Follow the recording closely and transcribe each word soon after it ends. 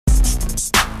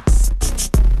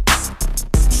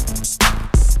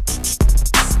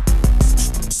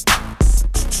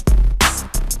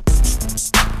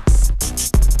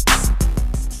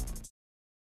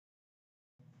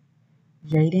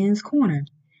Jaden's Corner,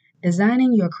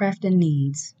 designing your crafting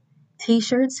needs.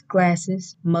 T-shirts,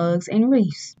 glasses, mugs, and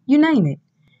wreaths. You name it.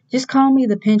 Just call me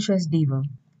the Pinterest diva.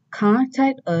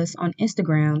 Contact us on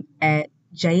Instagram at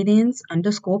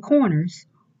Jaden's_corners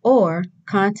or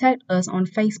contact us on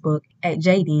Facebook at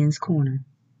Jaden's Corner.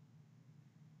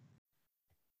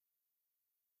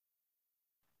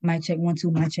 Mic check 1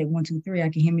 2, mic check 1 2 3. I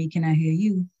can hear me. Can I hear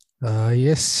you?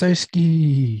 Yes,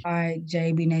 Sirski. All right,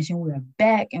 JB Nation, we are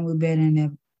back and we're better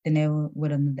than ever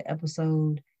with another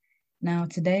episode. Now,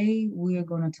 today we are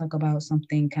going to talk about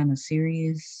something kind of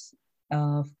serious.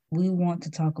 We want to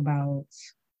talk about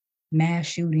mass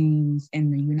shootings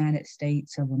in the United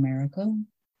States of America.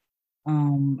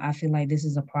 I feel like this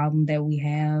is a problem that we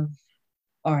have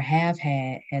or have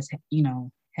had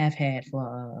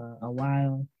for a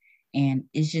while, and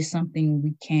it's just something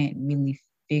we can't really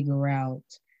figure out.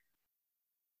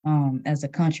 As a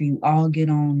country, we all get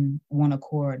on one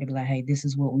accord to be like, hey, this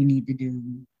is what we need to do.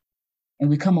 And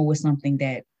we come up with something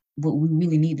that what we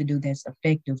really need to do that's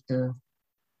effective to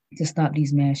stop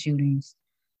these mass shootings.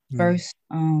 First,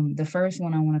 the first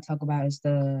one I want to talk about is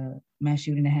the mass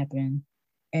shooting that happened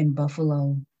in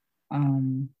Buffalo.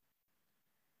 And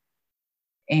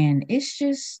it's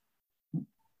just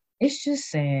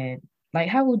sad. Like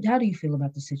how do you feel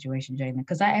about the situation, Jalen?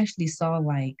 Because I actually saw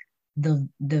like the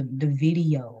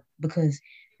video because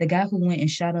the guy who went and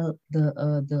shot up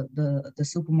the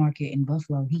supermarket in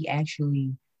Buffalo,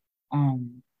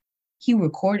 um he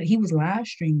was live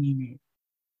streaming it,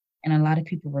 and a lot of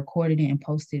people recorded it and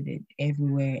posted it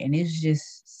everywhere, and it's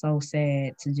just so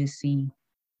sad to just see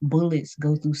bullets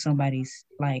go through somebody's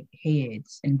like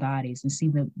heads and bodies and see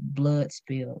the blood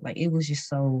spill. Like it was just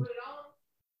so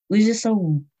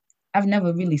I've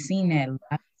never really seen that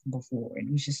live before.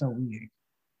 It was just so weird.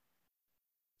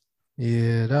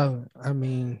 Yeah,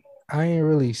 I ain't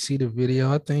really see the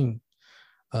video. I think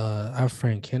our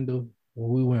friend Kendall,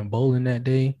 when we went bowling that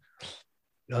day,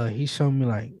 he showed me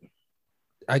like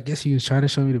I guess he was trying to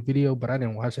show me the video, but I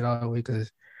didn't watch it all the way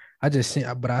because I just seen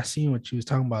but I seen what you was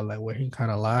talking about, like where he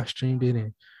kind of live streamed it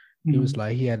and he was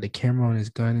like he had the camera on his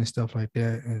gun and stuff like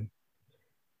that. And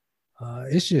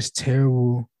it's just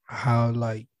terrible how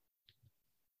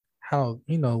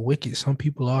wicked some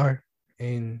people are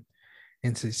in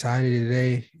society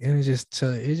today, and it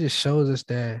just shows us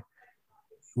that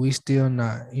we still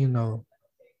not,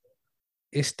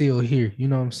 it's still here. You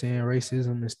know what I'm saying?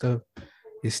 Racism and stuff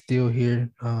is still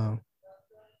here.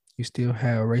 You still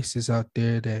have racists out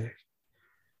there that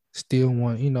still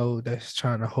want, that's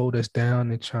trying to hold us down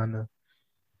and trying to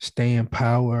stay in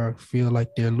power, feel like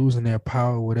they're losing their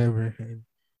power, whatever. And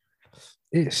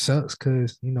it sucks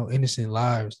because innocent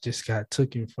lives just got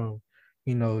taken from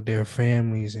their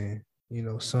families and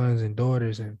sons and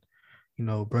daughters and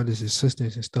brothers and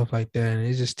sisters and stuff like that. And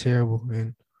it's just terrible.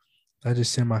 And I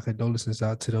just send my condolences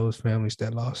out to those families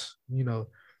that lost,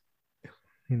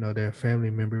 their family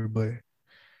member. But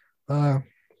uh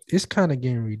it's kind of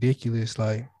getting ridiculous,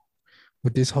 like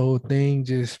with this whole thing,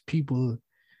 just people,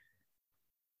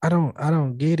 I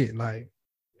don't get it. Like,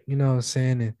 you know what I'm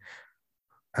saying? And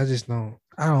I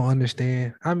don't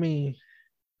understand. I mean,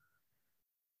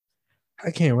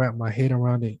 I can't wrap my head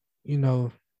around it.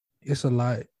 It's a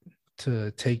lot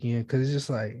to take in because it's just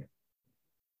like,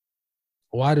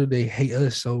 why do they hate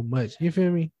us so much? You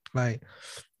feel me? Like,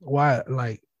 why,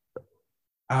 like,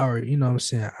 our, what I'm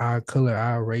saying, our color,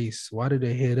 our race, why do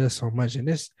they hate us so much? And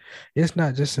it's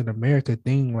not just an America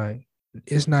thing. Like,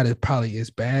 it's not as probably as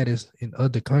bad as in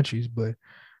other countries, but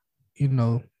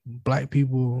black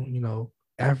people,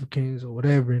 Africans or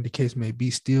whatever in the case may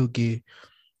be, still get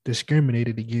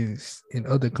discriminated against in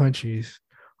other countries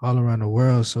all around the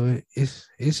world. So it's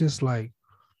just like,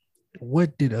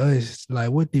 what did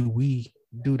we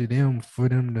do to them for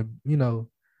them to,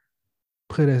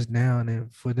 put us down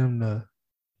and for them to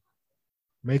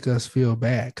make us feel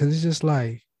bad? Cause it's just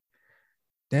like,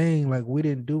 dang, like we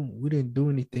didn't do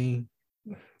anything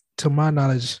to my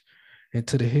knowledge and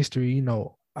to the history,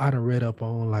 I done read up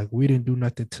on, like, we didn't do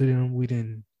nothing to them. We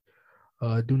didn't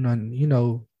do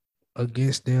nothing,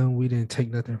 against them. We didn't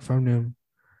take nothing from them.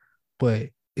 But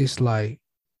it's like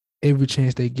every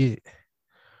chance they get,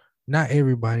 not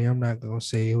everybody, I'm not gonna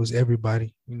say it was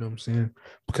everybody, you know what I'm saying?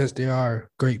 Because there are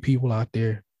great people out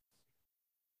there,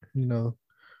 you know,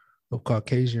 of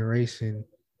Caucasian race and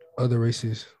other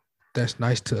races that's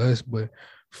nice to us. But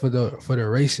for the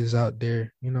races out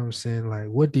there, you know what I'm saying? Like,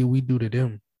 what did we do to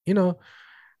them?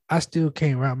 I still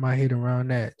can't wrap my head around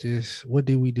that. Just what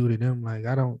did we do to them? Like,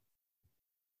 I don't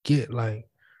get like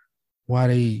why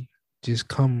they just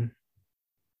come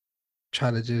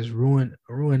try to just ruin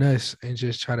us and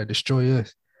just try to destroy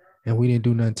us. and we didn't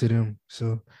do nothing to them.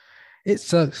 So it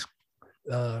sucks.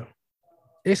 Uh,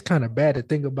 it's kind of bad to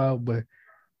think about, but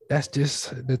that's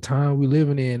just the time we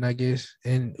living in, I guess.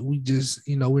 And we just,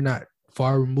 we're not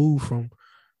far removed from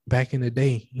back in the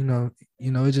day.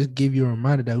 It just give you a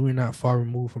reminder that we're not far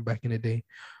removed from back in the day.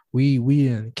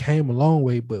 We came a long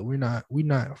way, but we're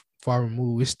not far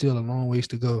removed. It's still a long ways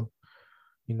to go.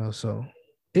 So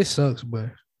it sucks, but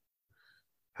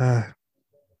uh,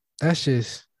 that's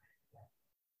just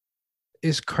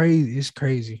it's crazy. It's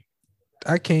crazy.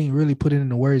 I can't really put it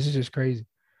into words. It's just crazy.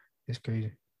 It's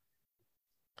crazy.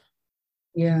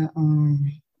 Yeah,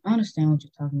 I understand what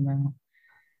you're talking about.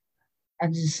 I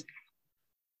just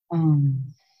um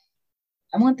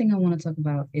and one thing I want to talk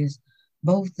about is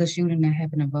both the shooting that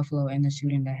happened in Buffalo and the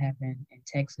shooting that happened in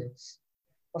Texas.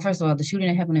 Well, first of all, the shooting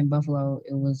that happened in Buffalo,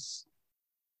 it was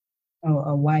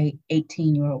a white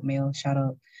 18-year-old male shot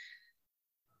up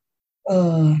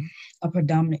uh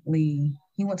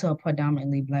he went to a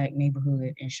predominantly black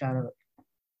neighborhood and shot up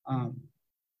um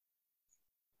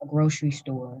a grocery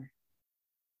store.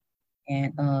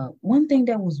 And one thing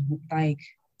that was like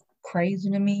crazy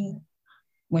to me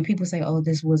when people say, "Oh,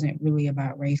 this wasn't really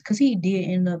about race," because he did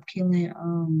end up killing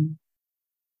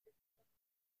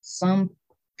some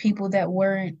people that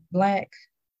weren't black.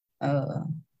 Uh,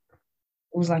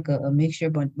 it was like a mixture,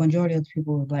 but majority of the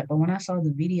people were black. But when I saw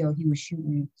the video, he was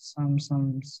shooting some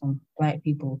black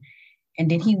people, and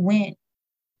then he went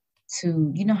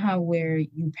to how where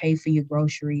you pay for your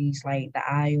groceries, like the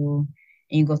aisle,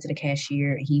 and you go to the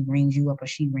cashier, and he rings you up or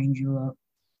she rings you up.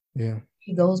 Yeah.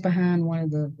 He goes behind one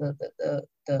of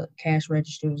the cash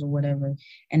registers or whatever,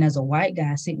 and there's a white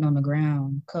guy sitting on the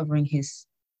ground covering his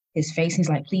face. He's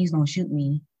like, "Please don't shoot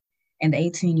me." And the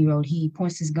 18-year-old, he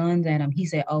points his guns at him. He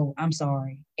said, "Oh, I'm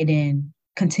sorry," and then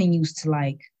continues to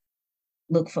like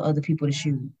look for other people to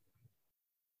shoot.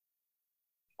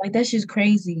 Like that's just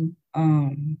crazy.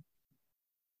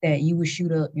 That you would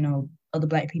shoot up, other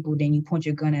black people, then you point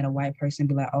your gun at a white person,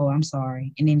 be like, "Oh, I'm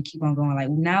sorry," and then keep on going. Like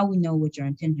now we know what your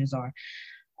intentions are.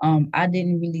 I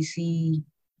didn't really see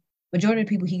majority of the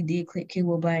people he did kill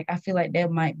were black. I feel like there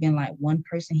might been like one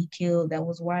person he killed that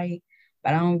was white,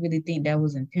 but I don't really think that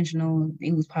was intentional.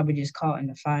 He was probably just caught in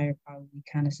the fire, probably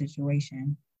kind of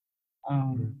situation. Mm.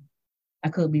 Um, I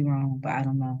could be wrong, but I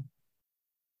don't know.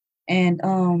 And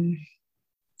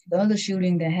the other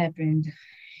shooting that happened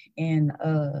in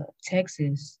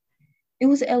Texas, it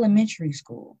was elementary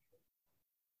school.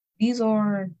 These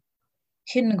are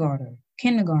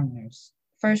kindergartners,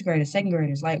 first graders, second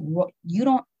graders. Like what you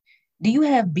don't do you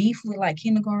have beef with like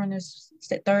kindergartners,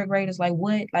 third graders? Like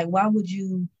what? Like why would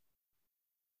you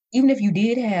even if you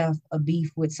did have a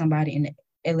beef with somebody in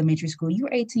elementary school,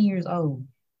 you're 18 years old.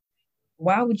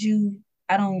 Why would you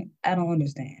I don't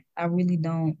understand. I really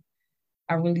don't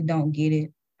get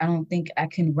it. I don't think I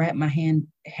can wrap my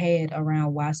head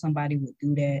around why somebody would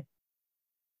do that.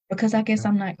 Because I guess Yeah.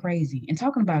 I'm not crazy. And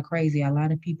talking about crazy, a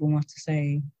lot of people want to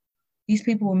say these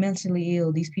people were mentally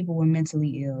ill, these people were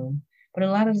mentally ill. But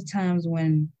a lot of the times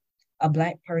when a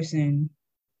black person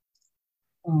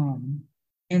um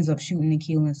ends up shooting and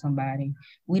killing somebody,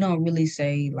 we don't really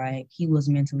say like he was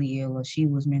mentally ill or she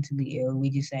was mentally ill. We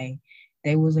just say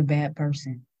they was a bad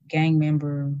person, gang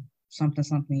member, something,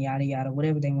 something, yada yada,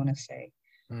 whatever they want to say.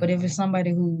 But if Mm-hmm. it's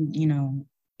somebody who,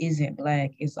 isn't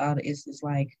black, it's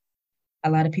like a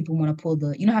lot of people want to pull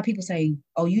how people say,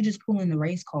 "Oh, you just pulling the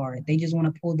race card." They just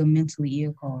want to pull the mentally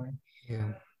ill card.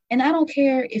 Yeah. And I don't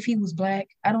care if he was black.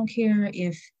 I don't care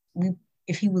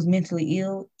if he was mentally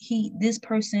ill. This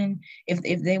person,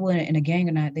 if they were in a gang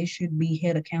or not, they should be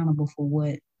held accountable for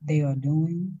what they are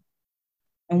doing.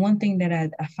 And one thing that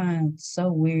I find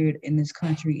so weird in this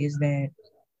country is that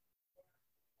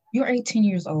you're 18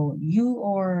 years old.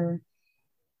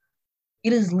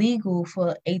 It is legal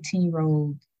for an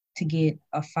 18-year-old to get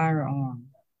a firearm.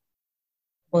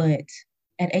 But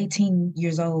at 18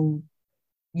 years old,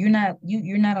 you're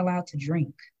not allowed to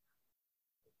drink.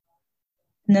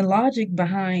 And the logic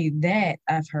behind that,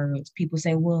 I've heard people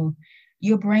say, well,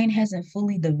 your brain hasn't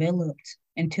fully developed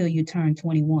until you turn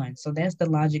 21. So that's the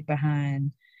logic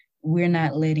behind we're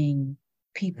not letting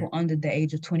people under the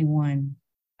age of 21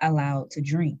 allowed to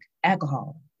drink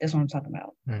alcohol. That's what I'm talking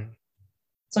about. Mm-hmm.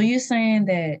 So you're saying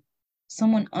that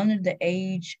someone under the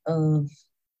age of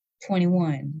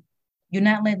 21, you're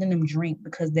not letting them drink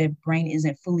because their brain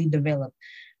isn't fully developed.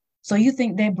 So you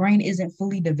think their brain isn't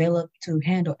fully developed to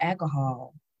handle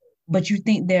alcohol, but you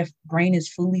think their brain is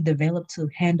fully developed to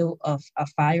handle a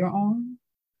firearm?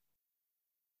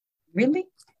 Really?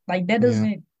 Like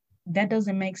Yeah. that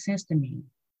doesn't make sense to me.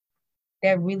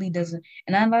 That really doesn't.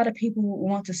 And a lot of people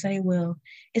want to say, well,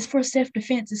 it's for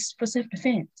self-defense. It's for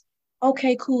self-defense.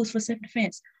 Okay, cool, it's for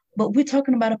self-defense. But we're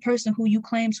talking about a person who you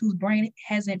claims whose brain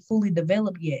hasn't fully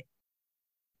developed yet.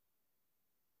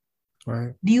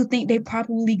 Right. Do you think they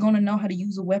probably gonna know how to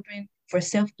use a weapon for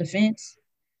self-defense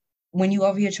when you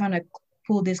over here trying to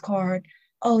pull this card?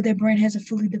 Oh, their brain hasn't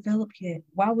fully developed yet.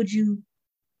 Why would you?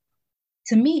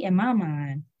 To me, in my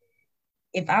mind,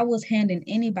 if I was handing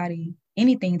anybody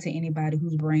anything to anybody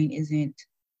whose brain isn't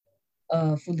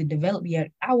fully developed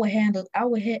yet, I would hand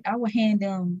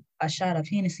them a shot of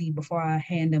Hennessy before I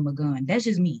hand them a gun. That's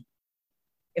just me.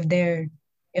 If they're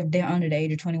if they're under the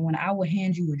age of 21, I would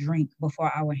hand you a drink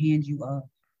before I would hand you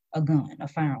a gun, a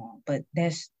firearm. But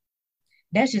that's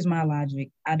just my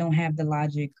logic. I don't have the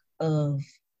logic of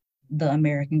the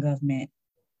American government.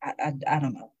 I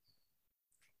don't know.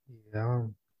 Yeah.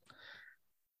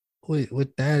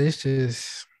 With that, it's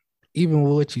just even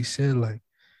with what you said, like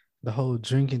the whole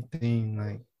drinking thing,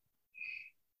 like,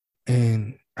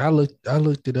 and I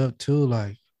looked it up too,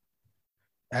 like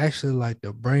actually like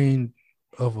the brain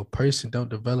of a person don't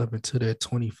develop until they're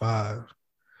 25.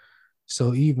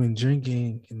 So even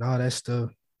drinking and all that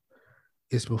stuff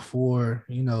is before,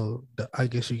 the I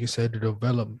guess you could say the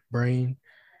developed brain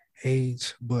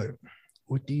age. But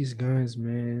with these guns,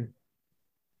 man,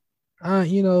 I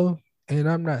and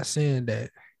I'm not saying that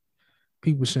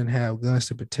people shouldn't have guns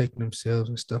to protect themselves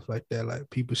and stuff like that. Like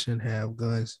people shouldn't have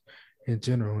guns in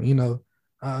general.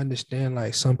 I understand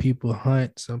like some people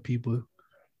hunt, some people,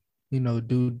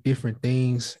 do different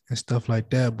things and stuff like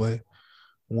that. But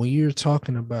when you're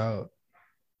talking about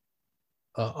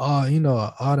a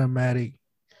automatic,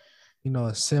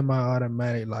 a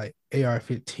semi-automatic like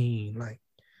AR-15, like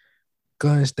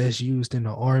guns that's used in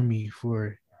the army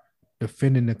for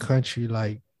defending the country,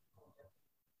 like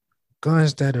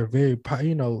guns that are very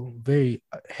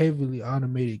heavily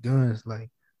automated guns. Like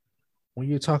when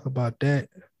you talk about that,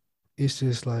 it's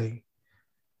just like,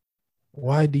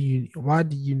 why do you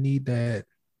need that?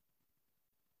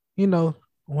 You know,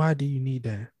 why do you need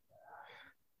that?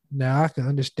 Now I can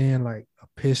understand like a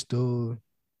pistol,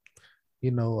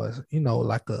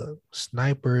 like a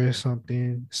sniper or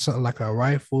something like a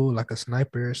rifle, like a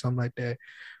sniper or something like that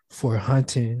for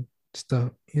hunting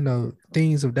stuff,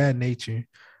 things of that nature.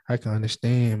 I can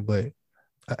understand, but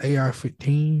a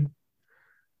AR-15,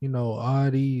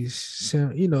 all these,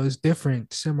 it's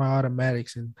different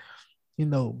semi-automatics and,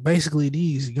 basically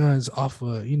these guns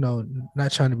offer,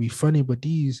 not trying to be funny, but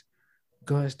these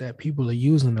guns that people are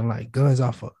using are like guns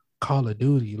off of Call of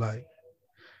Duty, like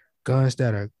guns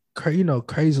that are,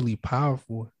 crazily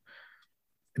powerful.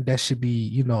 That should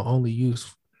be, only used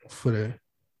for the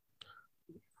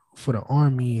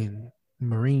army and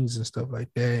Marines and stuff like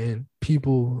that. And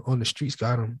people on the streets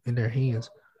got them in their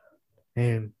hands.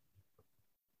 And,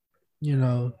 you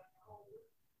know,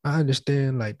 I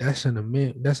understand like that's an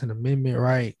amendment,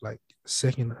 right? Like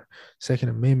second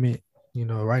amendment,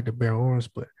 right to bear arms,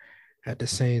 but at the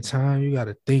same time, you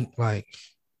gotta think like,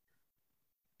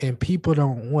 and people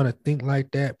don't want to think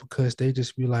like that because they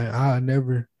just be like, I'll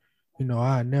never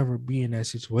be in that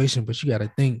situation. But you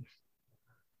gotta think,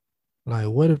 like,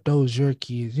 what if those your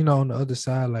kids, on the other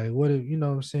side, like what if, what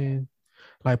I'm saying?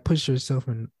 Like put yourself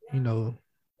in,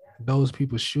 those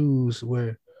people's shoes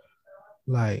where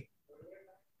like,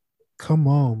 come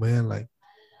on, man, like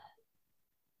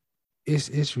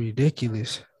it's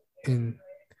ridiculous. And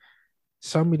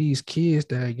some of these kids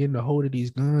that are getting a hold of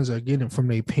these guns are getting it from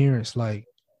their parents, like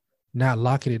not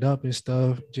locking it up and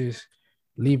stuff, just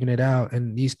leaving it out.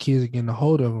 And these kids are getting a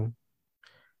hold of them.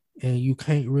 And you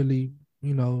can't really,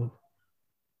 you know,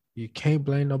 you can't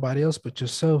blame nobody else but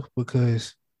yourself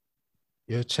because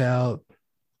your child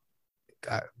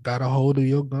got a hold of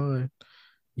your gun,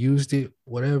 used it,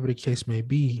 whatever the case may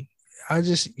be.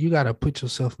 You got to put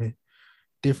yourself in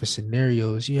different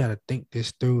scenarios. You got to think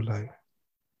this through. Like,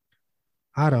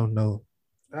 I don't know.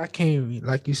 I can't,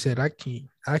 like you said, I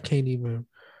can't even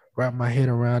wrap my head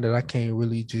around it. I can't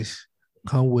really just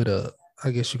come with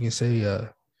I guess you can say,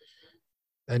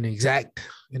 an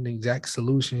exact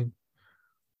solution.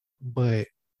 But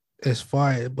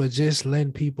but just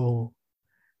letting people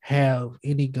have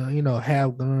any gun,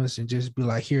 have guns and just be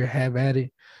like, here, have at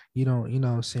it. What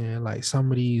I'm saying? Like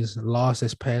some of these laws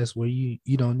that's passed where you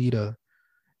don't need a,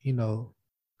 you know,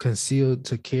 concealed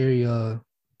to carry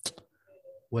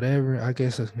whatever, I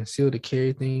guess a concealed to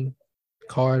carry thing,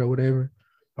 card or whatever,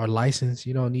 or license.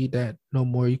 You don't need that no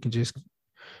more. You can just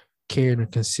carry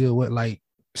and conceal what, like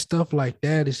stuff like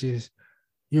that is just,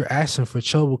 you're asking for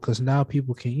trouble because now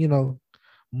people can,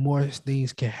 more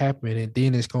things can happen and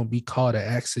then it's gonna be called an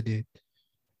accident.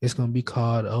 It's gonna be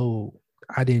called, oh,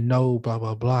 I didn't know, blah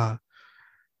blah blah.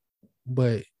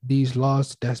 But these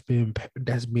laws that's being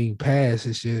passed,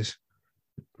 it's just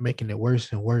making it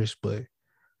worse and worse. But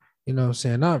you know what I'm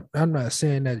saying? I'm not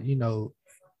saying that,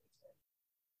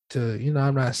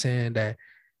 I'm not saying that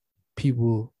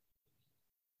people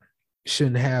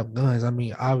shouldn't have guns. I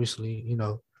mean, obviously,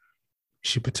 you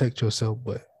should protect yourself,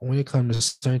 but when it comes to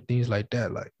certain things like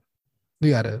that, like you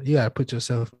gotta put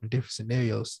yourself in different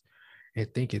scenarios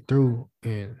and think it through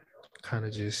and kind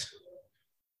of just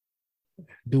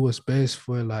do what's best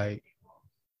for like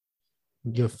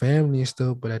your family and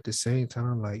stuff. But at the same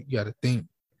time, like you gotta think.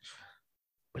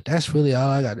 But that's really all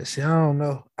I gotta say. I don't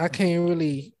know. I can't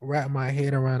really wrap my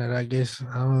head around it, I guess.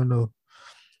 I don't know.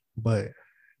 But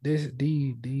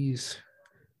these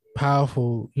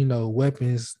powerful,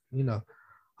 weapons,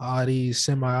 all these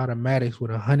semi-automatics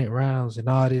with 100 rounds and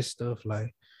all this stuff,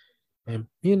 like, and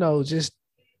just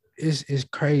it's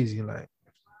crazy. Like,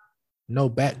 no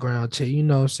background check. You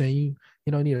know what I'm saying?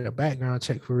 You don't need a background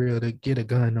check for real to get a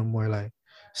gun no more. Like,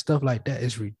 stuff like that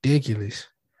is ridiculous.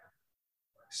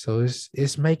 So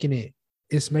it's making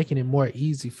it more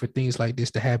easy for things like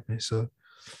this to happen. So,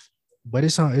 but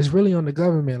it's really on the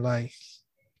government. Like,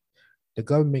 the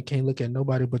government can't look at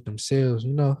nobody but themselves.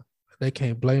 They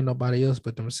can't blame nobody else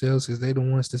but themselves because they the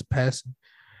ones that's passing,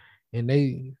 and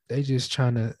they just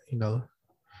trying to,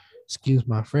 excuse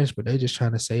my French, but they just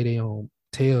trying to say they on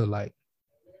tail. Like,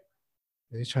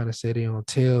 they trying to say they on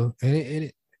tail, and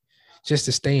it just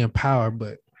to stay in power.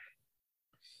 But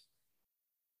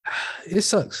it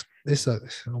sucks. It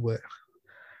sucks. But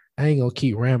I ain't gonna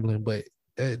keep rambling. But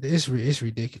it's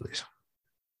ridiculous.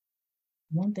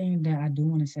 One thing that I do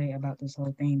want to say about this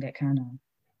whole thing that kind of,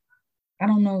 I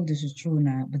don't know if this is true or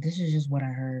not, but this is just what I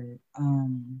heard.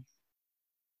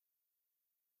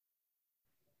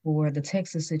 For the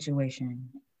Texas situation,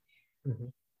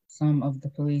 some of the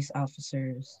police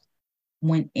officers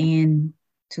went in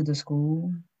to the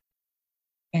school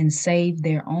and saved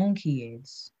their own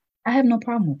kids. I have no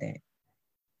problem with that.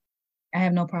 I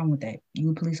have no problem with that.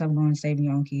 You police officer going to save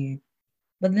your own kid.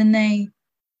 But then they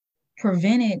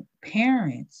prevented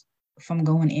parents from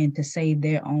going in to save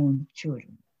their own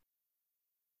children.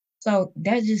 So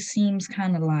that just seems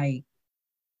kind of like,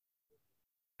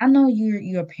 I know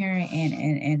you're a parent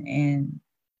and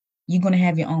you're gonna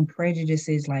have your own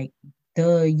prejudices, like,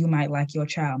 duh, you might like your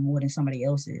child more than somebody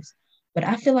else's. But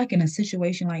I feel like in a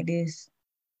situation like this,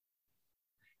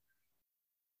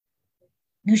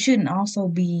 you shouldn't also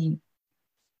be,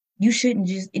 you shouldn't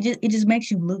just, it just makes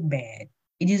you look bad.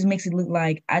 It just makes it look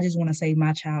like I just want to save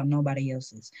my child, nobody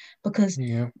else's. Because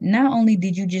Yeah. not only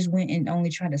did you just went and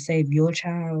only try to save your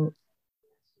child,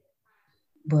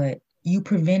 but you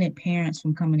prevented parents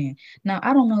from coming in. Now,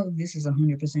 I don't know if this is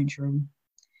 100% true.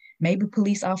 Maybe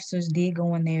police officers did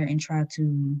go in there and try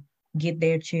to get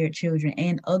their children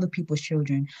and other people's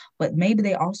children, but maybe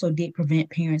they also did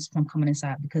prevent parents from coming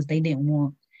inside because they didn't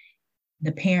want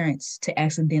the parents to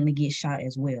accidentally get shot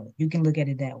as well. You can look at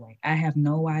it that way. I have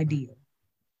no idea.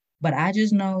 But I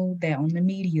just know that on the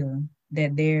media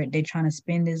that they're trying to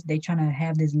spin this, they're trying to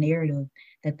have this narrative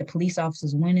that the police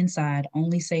officers went inside,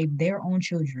 only saved their own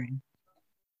children.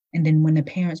 And then when the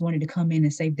parents wanted to come in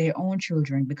and save their own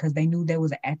children because they knew there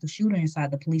was an active shooter inside,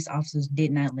 the police officers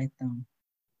did not let them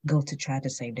go to try to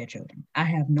save their children. I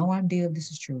have no idea if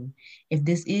this is true. If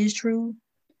this is true,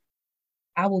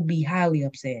 I will be highly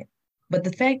upset. But the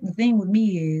thing with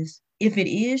me is, if it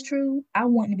is true, I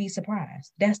wouldn't be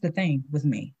surprised. That's the thing with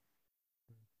me.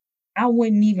 I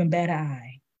wouldn't even bat an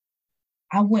eye.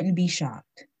 I wouldn't be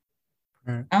shocked.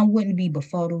 Right. I wouldn't be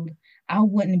befuddled. I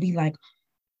wouldn't be like,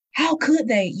 how could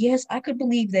they? Yes, I could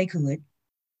believe they could.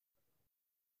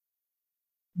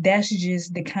 That's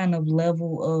just the kind of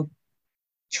level of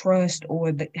trust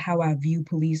or how I view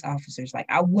police officers. Like,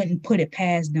 I wouldn't put it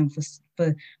past them for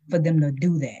them to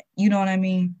do that. You know what I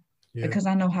mean? Yeah. Because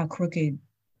I know how crooked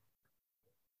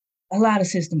a lot of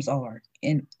systems are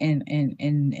in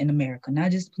America.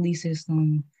 Not just the police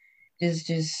system,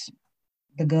 just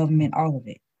the government, all of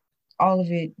it. All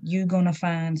of it, you're gonna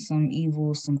find some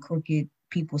evil, some crooked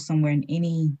people somewhere in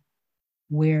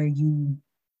anywhere you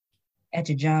at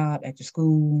your job, at your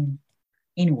school,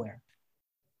 anywhere.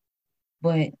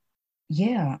 But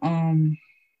yeah, I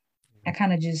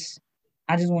just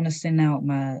want to send out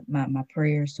my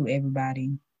prayers to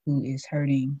everybody who is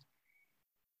hurting,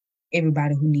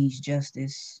 everybody who needs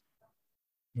justice,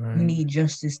 who Right. need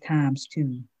justice times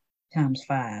 2, times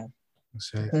 5.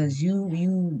 Exactly. Because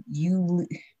you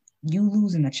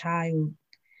losing a child.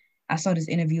 I saw this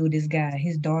interview with this guy.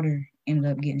 His daughter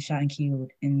ended up getting shot and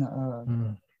killed in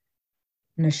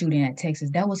the shooting at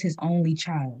Texas. That was his only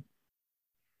child.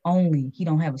 Only. He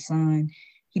don't have a son.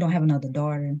 He don't have another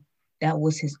daughter. That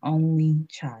was his only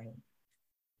child.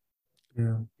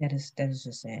 Yeah. That is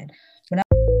just sad. But